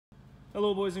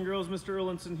Hello boys and girls, Mr.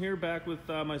 Erlinson here, back with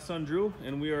my son Drew,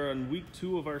 and we are on week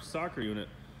 2 of our soccer unit.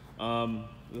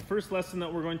 The first lesson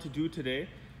that we're going to do today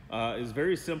is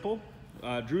very simple.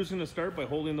 Drew's going to start by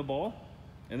holding the ball,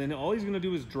 and then all he's going to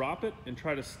do is drop it and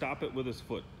try to stop it with his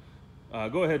foot.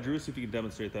 Go ahead, Drew, see if you can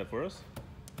demonstrate that for us.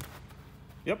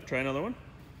 Yep, try another one.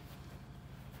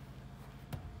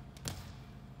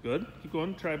 Good, keep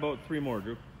going, try about 3 more,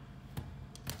 Drew.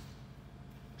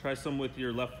 Try some with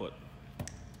your left foot.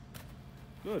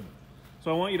 Good. So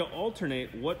I want you to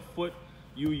alternate what foot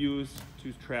you use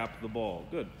to trap the ball.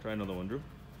 Good. Try another one, Drew.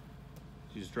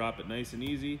 So you just drop it nice and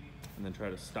easy and then try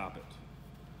to stop it.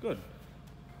 Good.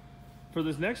 For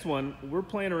this next one, we're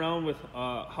playing around with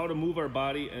how to move our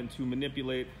body and to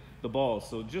manipulate the ball.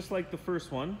 So just like the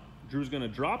first one, Drew's going to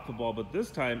drop the ball, but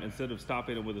this time, instead of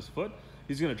stopping it with his foot,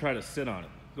 he's going to try to sit on it.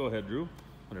 Go ahead, Drew,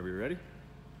 whenever you're ready.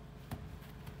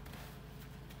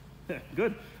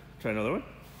 Good. Try another one.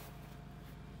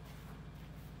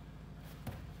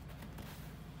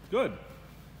 Good.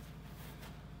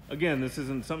 Again, this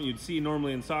isn't something you'd see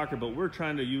normally in soccer, but we're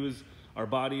trying to use our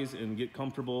bodies and get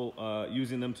comfortable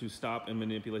using them to stop and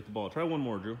manipulate the ball. Try one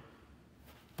more, Drew.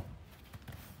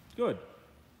 Good.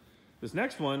 This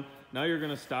next one, now you're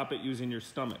going to stop it using your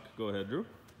stomach. Go ahead, Drew.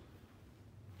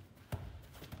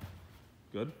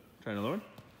 Good. Try another one.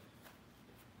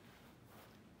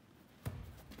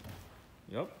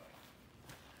 Yep.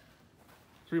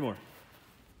 3 more.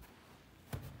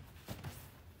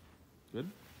 Good.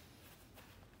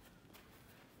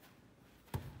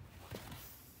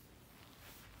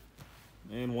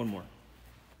 And 1 more.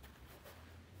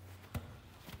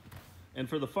 And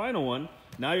for the final one,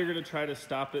 now you're going to try to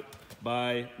stop it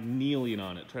by kneeling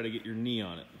on it. Try to get your knee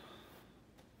on it.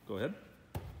 Go ahead.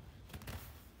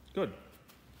 Good.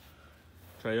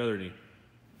 Try your other knee.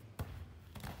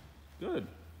 Good.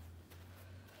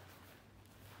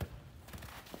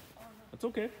 That's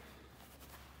okay.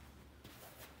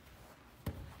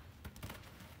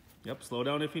 Yep, slow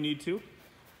down if you need to.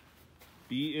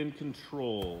 Be in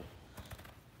control.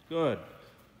 Good.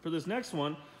 For this next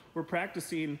one, we're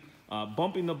practicing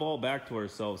bumping the ball back to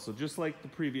ourselves. So just like the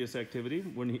previous activity,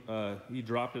 when he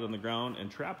dropped it on the ground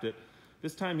and trapped it,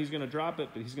 this time he's going to drop it,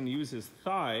 but he's going to use his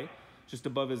thigh just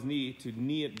above his knee to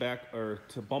knee it back, or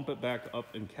to bump it back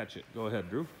up and catch it. Go ahead,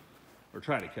 Drew. Or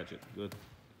try to catch it. Good.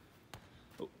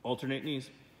 Oh, alternate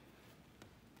knees.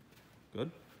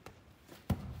 Good.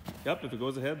 Yep, if it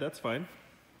goes ahead, that's fine.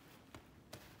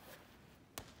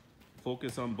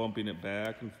 Focus on bumping it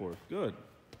back and forth. Good.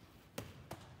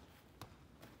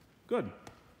 Good.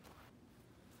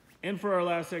 And for our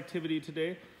last activity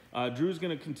today, Drew's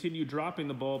going to continue dropping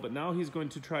the ball, but now he's going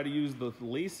to try to use the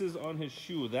laces on his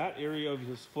shoe, that area of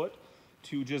his foot,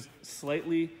 to just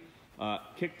slightly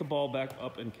kick the ball back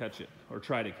up and catch it, or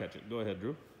try to catch it. Go ahead,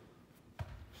 Drew.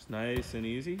 Just nice and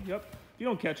easy. Yep. If you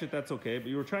don't catch it, that's okay, but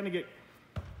you were trying to get...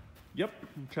 Yep,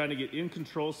 I'm trying to get in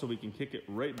control so we can kick it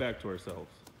right back to ourselves.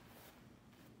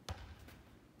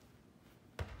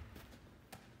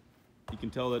 You can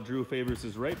tell that Drew favors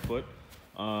his right foot.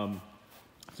 So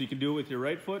you can do it with your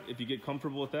right foot. If you get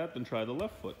comfortable with that, then try the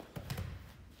left foot.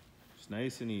 Just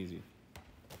nice and easy.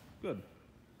 Good.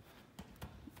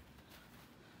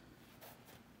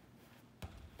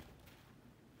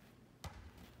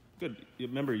 Good.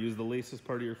 Remember, use the laces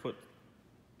part of your foot